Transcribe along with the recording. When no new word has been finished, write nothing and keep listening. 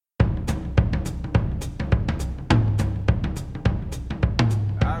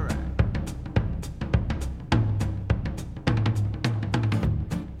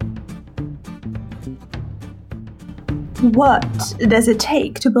What does it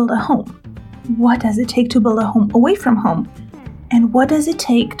take to build a home? What does it take to build a home away from home? And what does it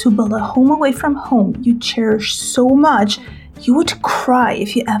take to build a home away from home you cherish so much you would cry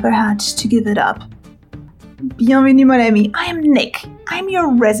if you ever had to give it up? Bienvenue mon ami, I am Nick. I'm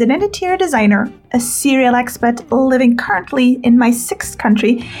your resident interior designer, a serial expat living currently in my 6th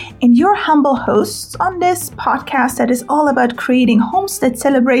country, and your humble host on this podcast that is all about creating homes that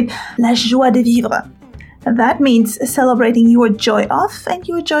celebrate la joie de vivre. That means celebrating your joy of and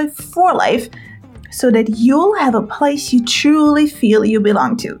your joy for life so that you'll have a place you truly feel you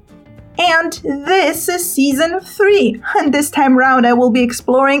belong to. And this is season 3. And this time round, I will be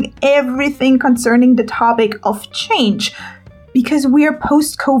exploring everything concerning the topic of change because we are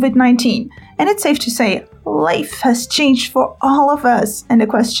post-COVID-19. And it's safe to say life has changed for all of us. And the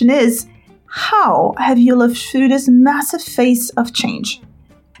question is, how have you lived through this massive phase of change?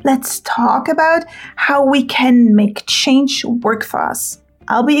 Let's talk about how we can make change work for us.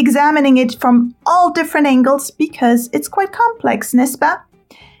 I'll be examining it from all different angles because it's quite complex, n'est-ce pas?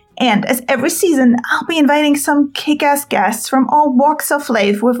 And as every season, I'll be inviting some kick-ass guests from all walks of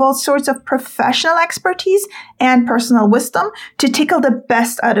life with all sorts of professional expertise and personal wisdom to tickle the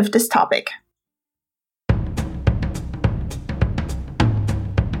best out of this topic.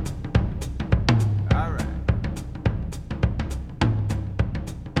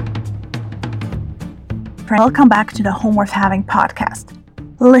 Welcome back to the Home Worth Having podcast.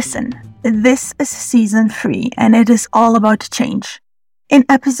 Listen, this is season 3 and it is all about change. In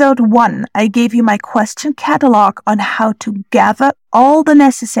episode 1, I gave you my question catalog on how to gather all the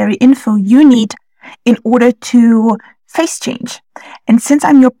necessary info you need in order to face change. And since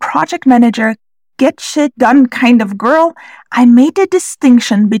I'm your project manager, get shit done kind of girl, I made a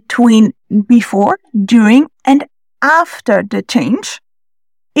distinction between before, during, and after the change.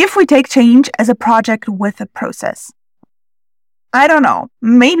 If we take change as a project with a process. I don't know,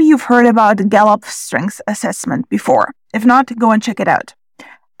 maybe you've heard about Gallup Strengths Assessment before. If not, go and check it out.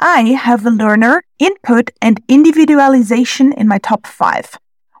 I have learner, input, and individualization in my top 5,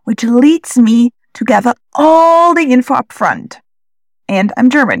 which leads me to gather all the info up front. And I'm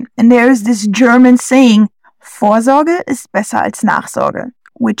German, and there's this German saying, Vorsorge ist besser als Nachsorge,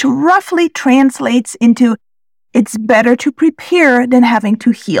 which roughly translates into it's better to prepare than having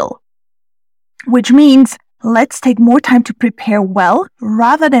to heal. Which means let's take more time to prepare well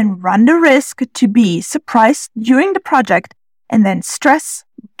rather than run the risk to be surprised during the project and then stress,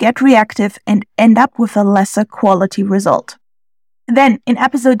 get reactive, and end up with a lesser quality result. Then in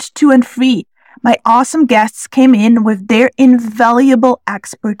episodes 2 and 3, my awesome guests came in with their invaluable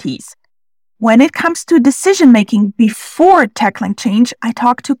expertise. When it comes to decision making before tackling change, I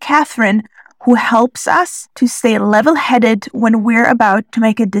talked to Catherine, who helps us to stay level-headed when we're about to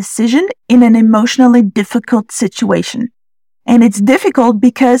make a decision in an emotionally difficult situation. And it's difficult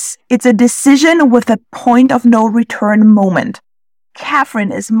because it's a decision with a point of no return moment.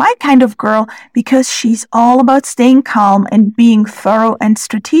 Catherine is my kind of girl because she's all about staying calm and being thorough and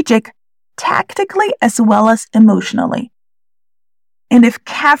strategic, tactically as well as emotionally. And if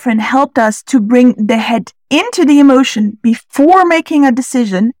Catherine helped us to bring the head into the emotion before making a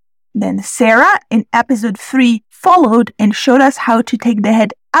decision, then Sarah in episode 3 followed and showed us how to take the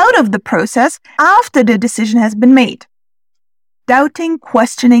head out of the process after the decision has been made. Doubting,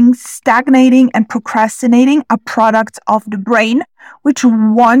 questioning, stagnating, and procrastinating are products of the brain, which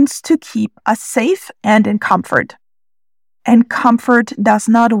wants to keep us safe and in comfort. And comfort does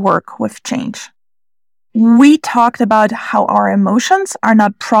not work with change. We talked about how our emotions are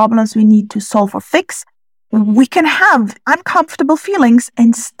not problems we need to solve or fix. We can have uncomfortable feelings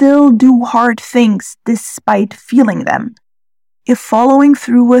and still do hard things despite feeling them. If following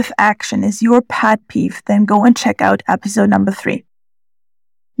through with action is your pet peeve, then go and check out episode number 3.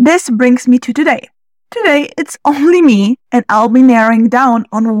 This brings me to today. Today, it's only me, and I'll be narrowing down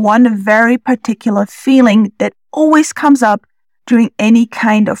on one very particular feeling that always comes up during any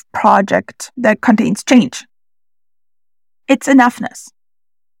kind of project that contains change. It's enoughness.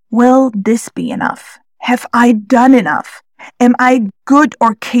 Will this be enough? Have I done enough? Am I good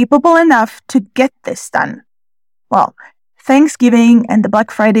or capable enough to get this done? Well, Thanksgiving and the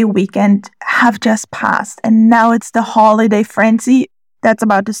Black Friday weekend have just passed, and now it's the holiday frenzy that's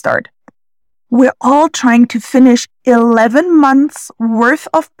about to start. We're all trying to finish 11 months worth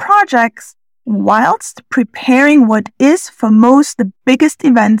of projects whilst preparing what is for most the biggest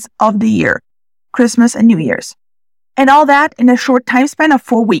events of the year, Christmas and New Year's. And all that in a short time span of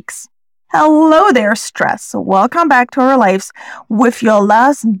 4 weeks. Hello there, stress. Welcome back to our lives with your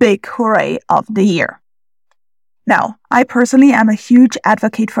last big hooray of the year. Now, I personally am a huge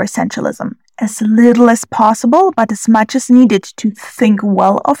advocate for essentialism. as little as possible, but as much as needed to think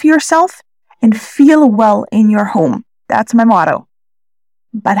well of yourself and feel well in your home. That's my motto.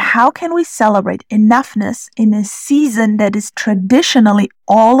 But how can we celebrate enoughness in a season that is traditionally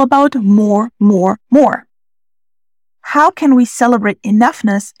all about more, more, more? How can we celebrate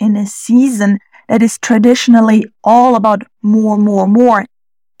enoughness in a season that is traditionally all about more, more, more,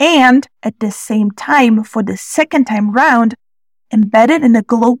 and at the same time, for the second time round, embedded in a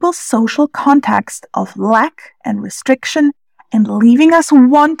global social context of lack and restriction and leaving us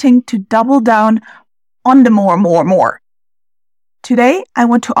wanting to double down on the more, more, more? Today, I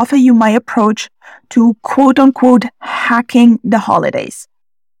want to offer you my approach to quote-unquote hacking the holidays.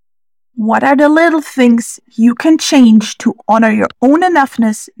 What are the little things you can change to honor your own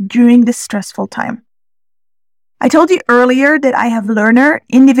enoughness during this stressful time? I told you earlier that I have learner,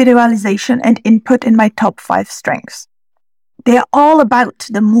 individualization, and input in my top 5 strengths. They are all about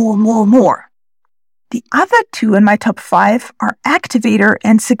the more, more, more. The other 2 in my top 5 are activator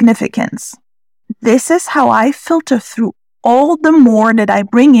and significance. This is how I filter through all the more that I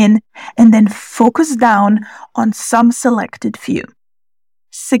bring in and then focus down on some selected few.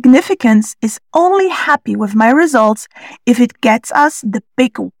 Significance is only happy with my results if it gets us the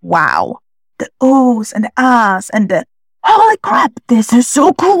big wow, the ohs and the ahs and the holy crap, this is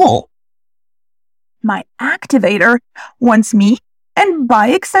so cool. My activator wants me, and by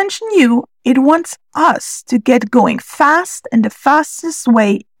extension you, it wants us to get going fast, and the fastest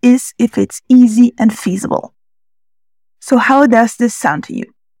way is if it's easy and feasible. So how does this sound to you?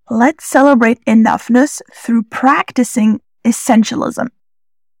 Let's celebrate enoughness through practicing essentialism.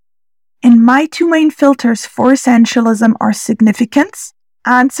 And my 2 main filters for essentialism are significance,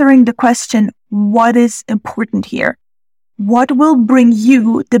 answering the question, what is important here? What will bring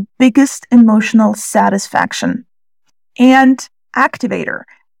you the biggest emotional satisfaction? And activator,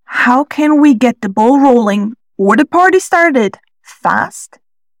 how can we get the ball rolling or the party started fast,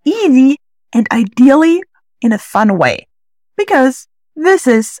 easy, and ideally in a fun way? Because this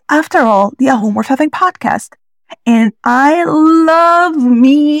is, after all, the A Home Worth Having podcast. And I love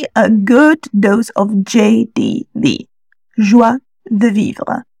me a good dose of JDV, joie de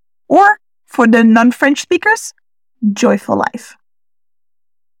vivre. Or, for the non-French speakers, joyful life.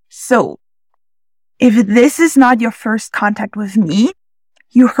 So, if this is not your first contact with me,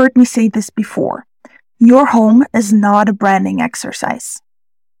 you heard me say this before. Your home is not a branding exercise.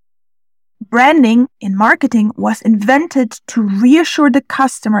 Branding in marketing was invented to reassure the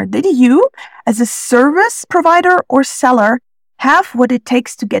customer that you, as a service provider or seller, have what it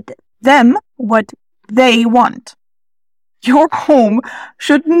takes to get them what they want. Your home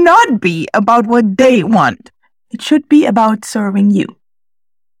should not be about what they want. It should be about serving you.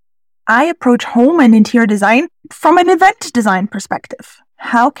 I approach home and interior design from an event design perspective.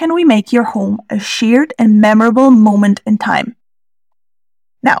 How can we make your home a shared and memorable moment in time?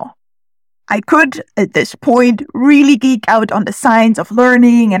 Now, I could, at this point, really geek out on the science of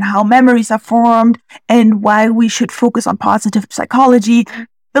learning and how memories are formed and why we should focus on positive psychology.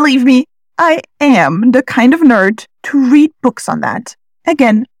 Believe me, I am the kind of nerd to read books on that.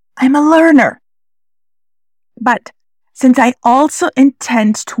 Again, I'm a learner. But since I also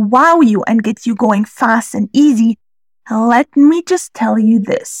intend to wow you and get you going fast and easy, let me just tell you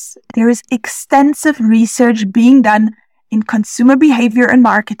this. There is extensive research being done in consumer behavior and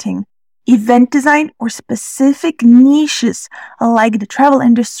marketing, event design, or specific niches like the travel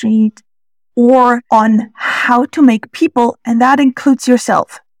industry, or on how to make people, and that includes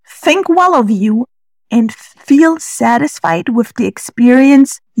yourself, think well of you and feel satisfied with the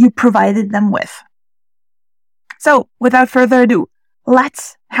experience you provided them with. So, without further ado,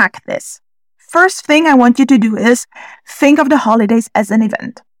 let's hack this. First thing I want you to do is think of the holidays as an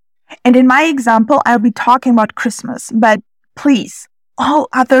event. And in my example, I'll be talking about Christmas, but please, all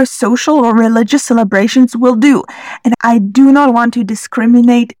other social or religious celebrations will do, and I do not want to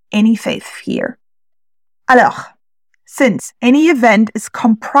discriminate any faith here. Alors, since any event is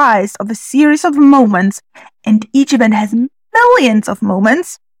comprised of a series of moments, and each event has millions of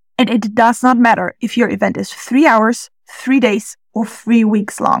moments, and it does not matter if your event is 3 hours, 3 days, or 3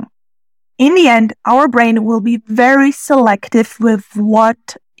 weeks long. In the end, our brain will be very selective with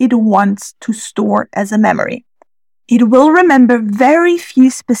what it wants to store as a memory. It will remember very few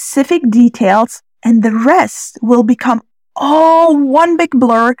specific details, and the rest will become all one big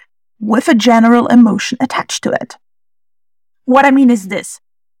blur with a general emotion attached to it. What I mean is this.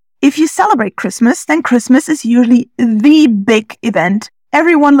 If you celebrate Christmas, then Christmas is usually the big event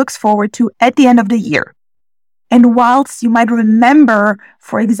everyone looks forward to at the end of the year. And whilst you might remember,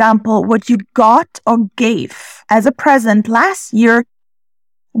 for example, what you got or gave as a present last year,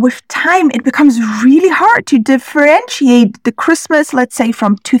 with time, it becomes really hard to differentiate the Christmas, let's say,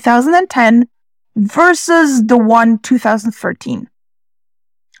 from 2010 versus the one 2013.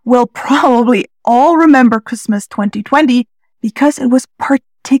 We'll probably all remember Christmas 2020 because it was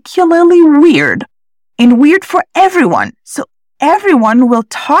particularly weird and weird for everyone. So everyone will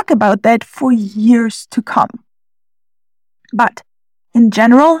talk about that for years to come. But in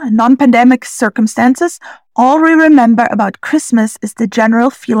general, non-pandemic circumstances, all we remember about Christmas is the general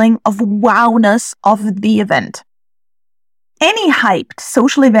feeling of wowness of the event. Any hyped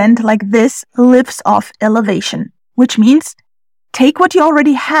social event like this lives off elevation, which means take what you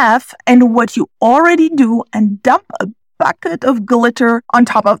already have and what you already do and dump a bucket of glitter on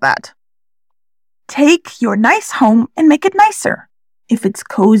top of that. Take your nice home and make it nicer. If it's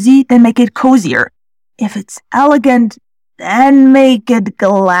cozy, then make it cozier. If it's elegant, then make it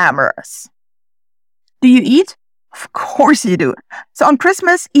glamorous. Do you eat? Of course you do. So on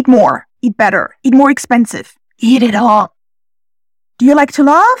Christmas, eat more, eat better, eat more expensive, eat it all. Do you like to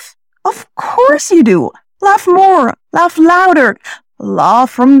laugh? Of course you do. Laugh more, laugh louder,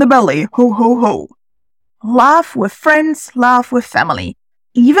 laugh from the belly, ho ho ho. Laugh with friends, laugh with family.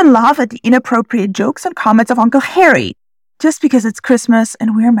 Even laugh at the inappropriate jokes and comments of Uncle Harry, just because it's Christmas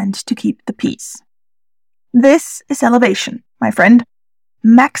and we're meant to keep the peace. This is elevation, my friend.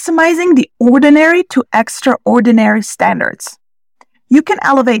 Maximizing the ordinary to extraordinary standards. You can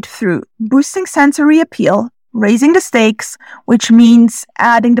elevate through boosting sensory appeal, raising the stakes, which means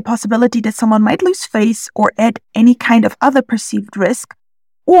adding the possibility that someone might lose face or add any kind of other perceived risk,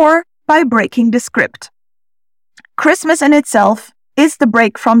 or by breaking the script. Christmas in itself is the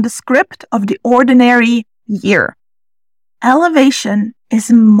break from the script of the ordinary year. Elevation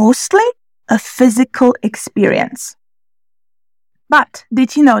is mostly a physical experience. But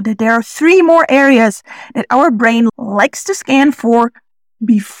did you know that there are 3 more areas that our brain likes to scan for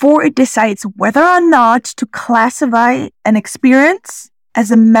before it decides whether or not to classify an experience as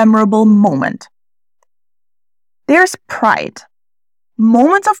a memorable moment? There's pride.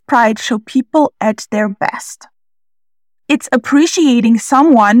 Moments of pride show people at their best. It's appreciating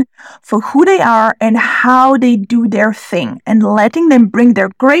someone for who they are and how they do their thing and letting them bring their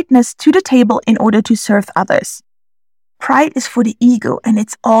greatness to the table in order to serve others. Pride is for the ego and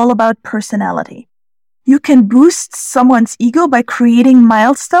it's all about personality. You can boost someone's ego by creating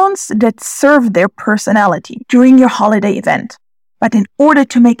milestones that serve their personality during your holiday event. But in order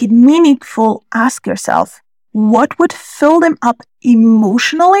to make it meaningful, ask yourself, what would fill them up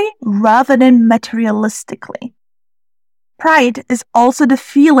emotionally rather than materialistically? Pride is also the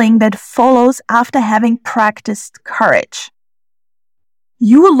feeling that follows after having practiced courage.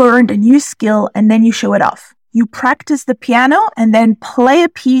 You learned a new skill and then you show it off. You practice the piano and then play a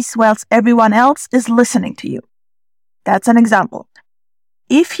piece whilst everyone else is listening to you. That's an example.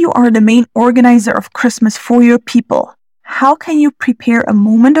 If you are the main organizer of Christmas for your people, how can you prepare a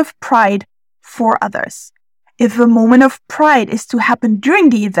moment of pride for others? If a moment of pride is to happen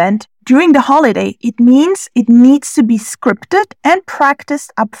during the event, during the holiday, it means it needs to be scripted and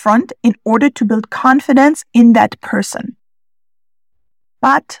practiced upfront in order to build confidence in that person.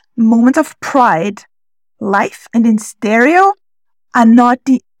 But moments of pride, live and in stereo, are not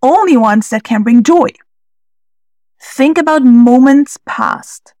the only ones that can bring joy. Think about moments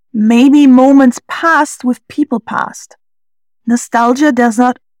past, maybe moments past with people past. Nostalgia does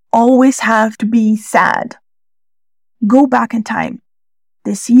not always have to be sad. Go back in time,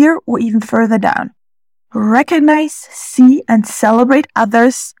 this year or even further down. Recognize, see, and celebrate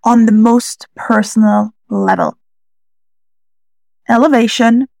others on the most personal level.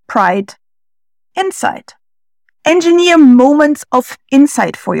 Elevation, pride, insight. Engineer moments of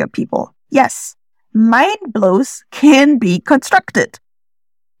insight for your people. Yes, mind blows can be constructed.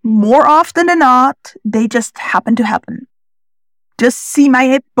 More often than not, they just happen to happen. Just see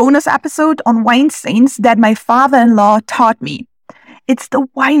my bonus episode on wine stains that my father-in-law taught me. It's the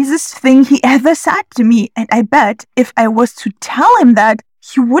wisest thing he ever said to me, and I bet if I was to tell him that,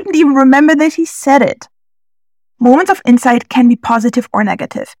 he wouldn't even remember that he said it. Moments of insight can be positive or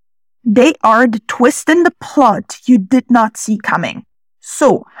negative. They are the twist in the plot you did not see coming.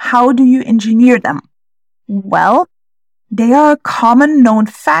 So, how do you engineer them? Well, they are a common known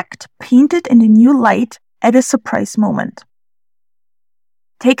fact painted in a new light at a surprise moment.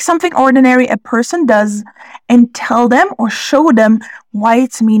 Take something ordinary a person does and tell them or show them why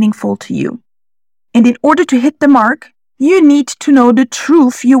it's meaningful to you. And in order to hit the mark, you need to know the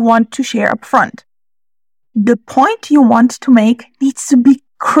truth you want to share up front. The point you want to make needs to be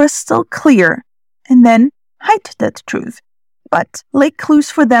crystal clear, and then hide that truth, but lay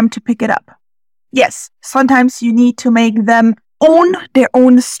clues for them to pick it up. Yes, sometimes you need to make them own their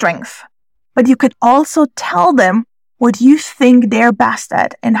own strength, but you can also tell them what you think they're best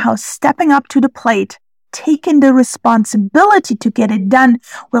at and how stepping up to the plate, taking the responsibility to get it done,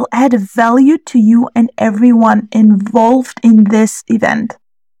 will add value to you and everyone involved in this event.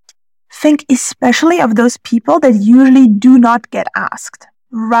 Think especially of those people that usually do not get asked,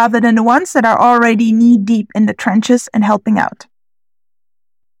 rather than the ones that are already knee-deep in the trenches and helping out.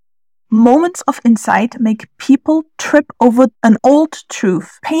 Moments of insight make people trip over an old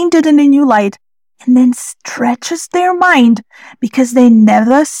truth, paint it in a new light, and then stretches their mind because they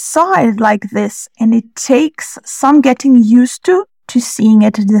never saw it like this, and it takes some getting used to seeing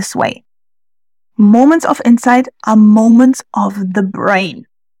it this way. Moments of insight are moments of the brain,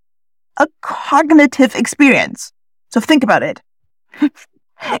 a cognitive experience. So think about it.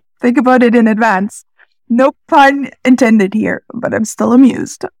 Think about it in advance. No pun intended here, but I'm still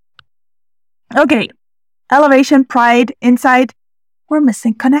amused. Okay, elevation, pride, insight, we're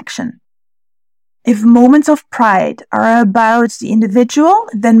missing connection. If moments of pride are about the individual,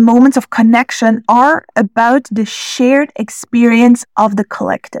 then moments of connection are about the shared experience of the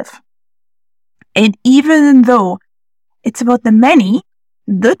collective. And even though it's about the many,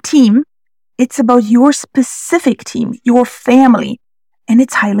 the team, it's about your specific team, your family, and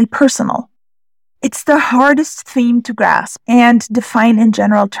it's highly personal. It's the hardest theme to grasp and define in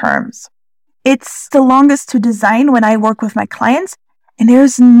general terms. It's the longest to design when I work with my clients, and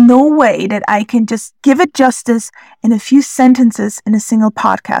there's no way that I can just give it justice in a few sentences in a single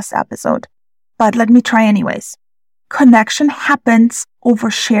podcast episode. But let me try anyways. Connection happens over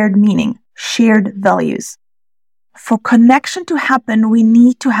shared meaning, shared values. For connection to happen, we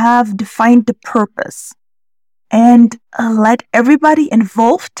need to have defined the purpose and let everybody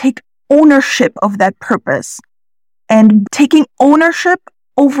involved take ownership of that purpose and taking ownership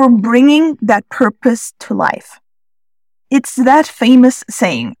over bringing that purpose to life. It's that famous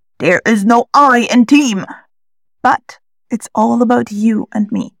saying, there is no I in team, but it's all about you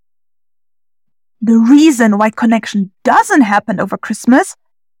and me. The reason why connection doesn't happen over Christmas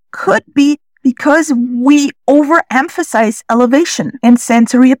could be because we overemphasize elevation and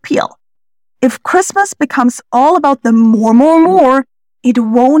sensory appeal. If Christmas becomes all about the more, it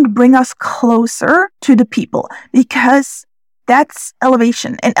won't bring us closer to the people because that's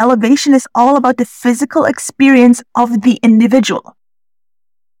elevation. And elevation is all about the physical experience of the individual.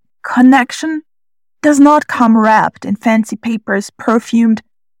 Connection does not come wrapped in fancy papers, perfumed,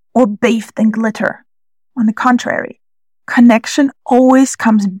 or bathed in glitter. On the contrary, connection always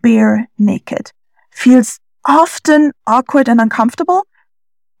comes bare naked, feels often awkward and uncomfortable,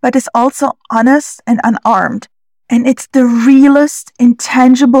 but is also honest and unarmed. And it's the realest,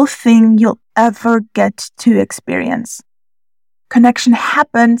 intangible thing you'll ever get to experience. Connection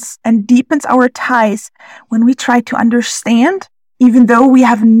happens and deepens our ties when we try to understand, even though we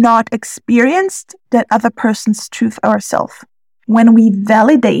have not experienced that other person's truth ourselves. When we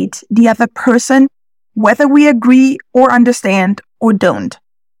validate the other person, whether we agree or understand or don't.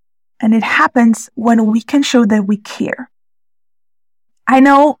 And it happens when we can show that we care. I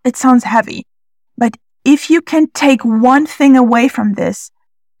know it sounds heavy, but if you can take one thing away from this,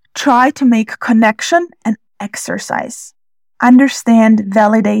 try to make connection an exercise. Understand,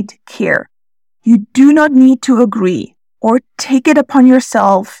 validate, care. You do not need to agree or take it upon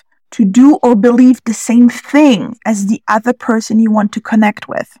yourself to do or believe the same thing as the other person you want to connect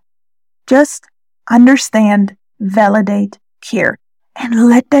with. Just understand, validate, care, and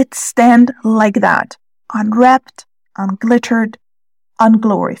let that stand like that, unwrapped, unglittered,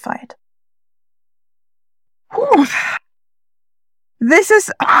 unglorified. Whew. This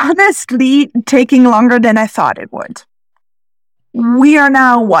is honestly taking longer than I thought it would. We are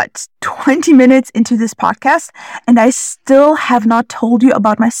now, 20 minutes into this podcast, and I still have not told you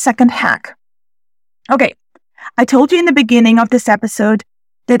about my second hack. Okay, I told you in the beginning of this episode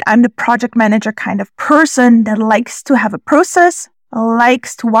that I'm the project manager kind of person that likes to have a process,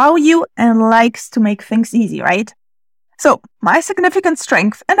 likes to wow you, and likes to make things easy, right? So, my significant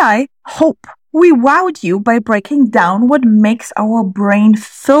strength and I hope we wowed you by breaking down what makes our brain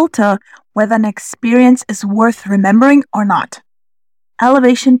filter whether an experience is worth remembering or not.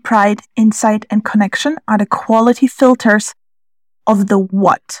 Elevation, pride, insight, and connection are the quality filters of the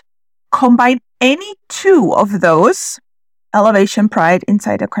what. Combine any two of those, elevation, pride,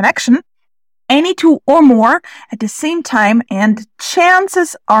 insight, or connection, any two or more at the same time, and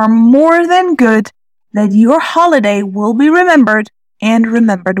chances are more than good that your holiday will be remembered and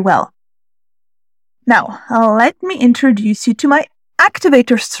remembered well. Now, let me introduce you to my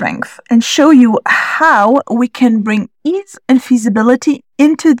activator strength and show you how we can bring ease and feasibility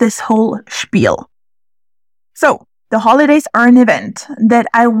into this whole spiel. So, The holidays are an event that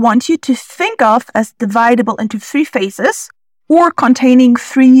I want you to think of as dividable into 3 phases or containing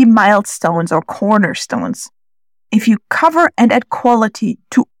 3 milestones or cornerstones. If you cover and add quality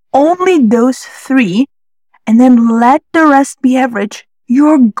to only those 3 and then let the rest be average,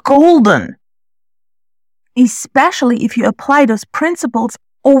 you're golden. Especially if you apply those principles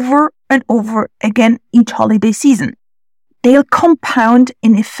over and over again each holiday season. They'll compound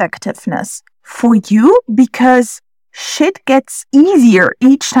in effectiveness for you because shit gets easier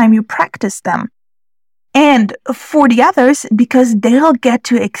each time you practice them. And for the others, because they'll get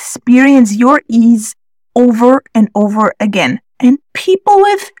to experience your ease over and over again. And people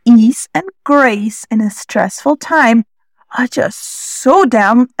with ease and grace in a stressful time are just so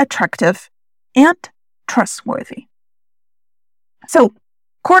damn attractive and trustworthy. So,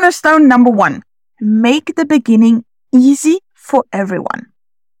 cornerstone number 1, make the beginning easy for everyone.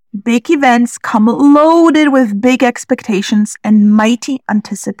 Big events come loaded with big expectations and mighty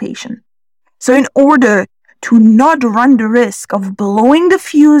anticipation. So in order to not run the risk of blowing the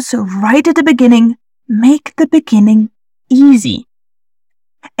fuse right at the beginning, make the beginning easy.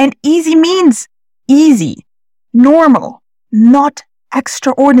 And easy means easy, normal, not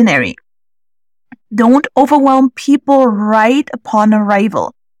extraordinary. Don't overwhelm people right upon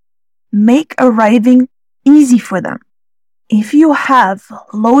arrival. Make arriving easy for them. If you have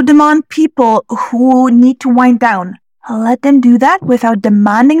low-demand people who need to wind down, let them do that without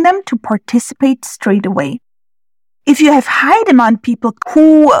demanding them to participate straight away. If you have high-demand people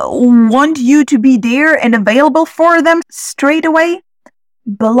who want you to be there and available for them straight away,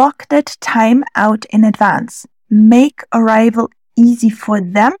 block that time out in advance. Make arrival easy for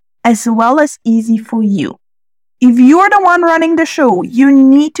them as well as easy for you. If you're the one running the show, you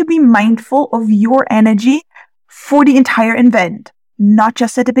need to be mindful of your energy for the entire event, not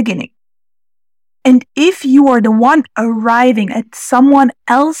just at the beginning. And if you are the one arriving at someone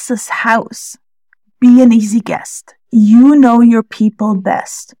else's house, be an easy guest. You know your people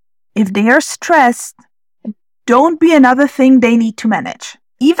best. If they are stressed, don't be another thing they need to manage.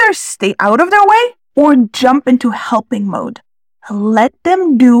 Either stay out of their way or jump into helping mode. Let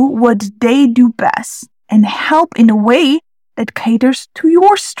them do what they do best and help in a way that caters to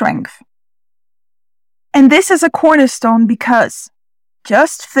your strength. And this is a cornerstone because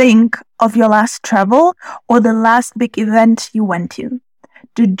just think of your last travel or the last big event you went to.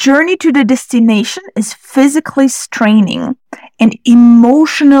 The journey to the destination is physically straining and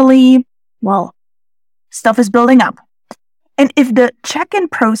emotionally, stuff is building up. And if the check-in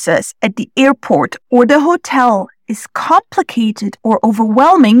process at the airport or the hotel is complicated or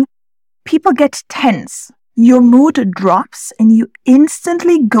overwhelming, people get tense. Your mood drops and you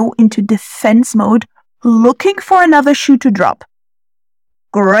instantly go into defense mode, looking for another shoe to drop.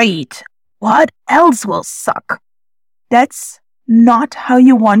 Great. What else will suck? That's not how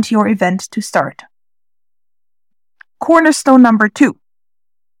you want your event to start. Cornerstone number 2.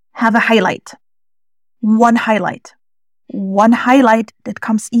 Have a highlight. One highlight. One highlight that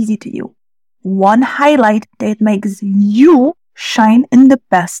comes easy to you. One highlight that makes you shine in the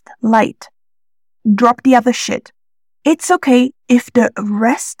best light. Drop the other shit. It's okay if the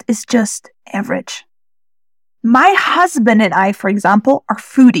rest is just average. My husband and I, for example, are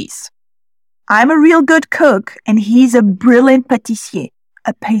foodies. I'm a real good cook and he's a brilliant pâtissier,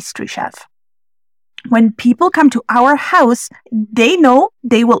 a pastry chef. When people come to our house, they know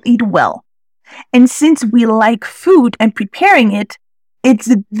they will eat well. And since we like food and preparing it, it's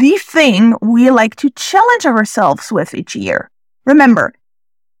the thing we like to challenge ourselves with each year. Remember,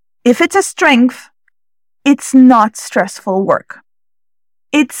 if it's a strength, it's not stressful work.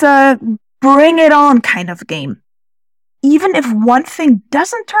 It's a bring it on kind of game. Even if one thing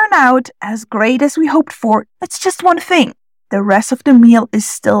doesn't turn out as great as we hoped for, it's just one thing. The rest of the meal is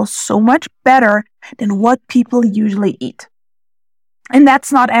still so much better than what people usually eat. And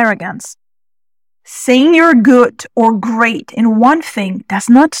that's not arrogance. Saying you're good or great in one thing does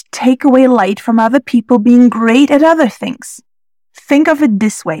not take away light from other people being great at other things. Think of it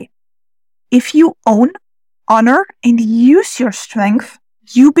this way. If you own, honor, and use your strength,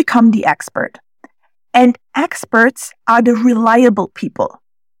 you become the expert. And experts are the reliable people.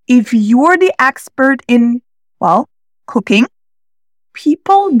 If you're the expert in, cooking,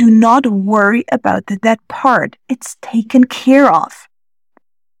 people do not worry about that part. It's taken care of.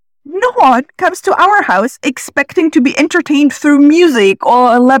 No one comes to our house expecting to be entertained through music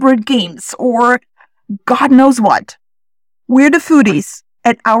or elaborate games or God knows what. We're the foodies.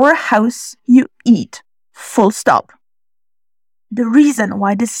 At our house, you eat. Full stop. The reason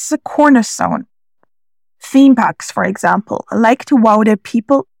why this is a cornerstone. Theme parks, for example, like to wow their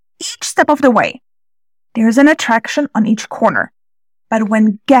people each step of the way. There's an attraction on each corner. But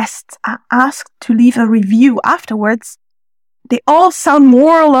when guests are asked to leave a review afterwards, they all sound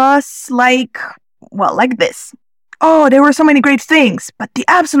more or less like this. Oh, there were so many great things, but the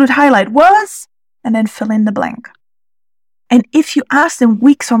absolute highlight was, and then fill in the blank. And if you ask them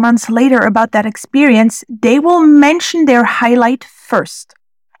weeks or months later about that experience, they will mention their highlight first.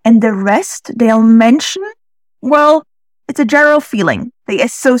 And the rest they'll mention, it's a general feeling they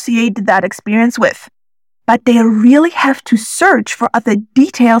associate that experience with. But they really have to search for other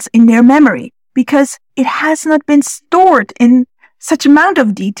details in their memory because it has not been stored in such amount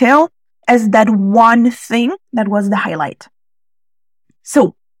of detail as that one thing that was the highlight.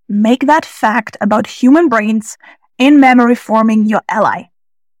 So make that fact about human brains in memory forming your ally.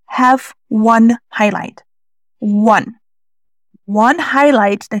 Have one highlight. One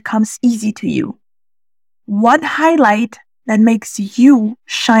highlight that comes easy to you. One highlight that makes you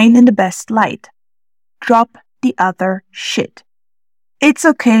shine in the best light. Drop the other shit. It's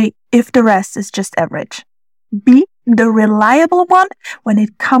okay if the rest is just average. Be the reliable one when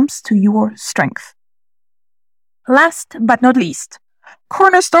it comes to your strength. Last but not least,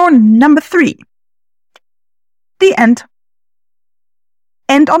 cornerstone number 3. The end.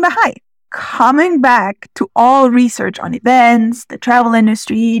 End on the high. Coming back to all research on events, the travel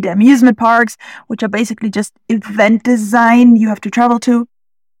industry, the amusement parks, which are basically just event design you have to travel to.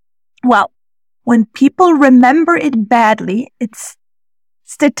 When people remember it badly, it's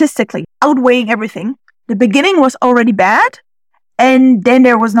statistically outweighing everything. The beginning was already bad, and then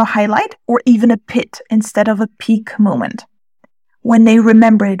there was no highlight or even a pit instead of a peak moment. When they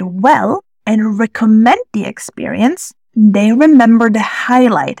remember it well and recommend the experience, they remember the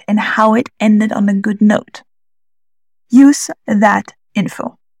highlight and how it ended on a good note. Use that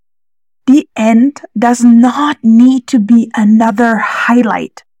info. The end does not need to be another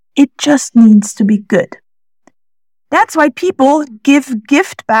highlight. It just needs to be good. That's why people give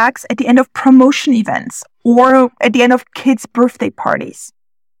gift bags at the end of promotion events or at the end of kids' birthday parties.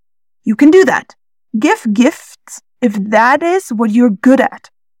 You can do that. Give gifts if that is what you're good at.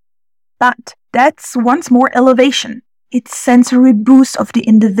 But that's once more elevation. It's sensory boost of the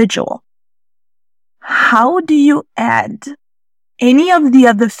individual. How do you add any of the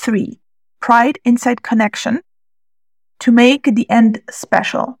other 3, pride, insight, connection, to make the end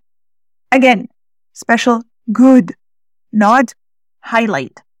special? Again, special, good, not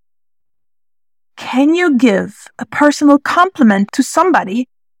highlight. Can you give a personal compliment to somebody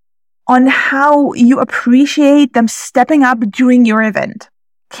on how you appreciate them stepping up during your event?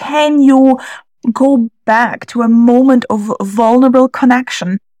 Can you go back to a moment of vulnerable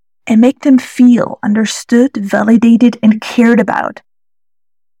connection and make them feel understood, validated, and cared about?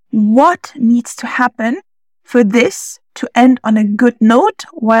 What needs to happen for this to end on a good note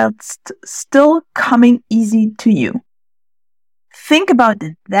whilst still coming easy to you? Think about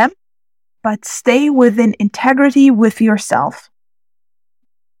them, but stay within integrity with yourself.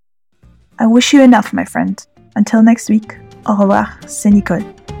 I wish you enough, my friend. Until next week, au revoir, c'est Nicole.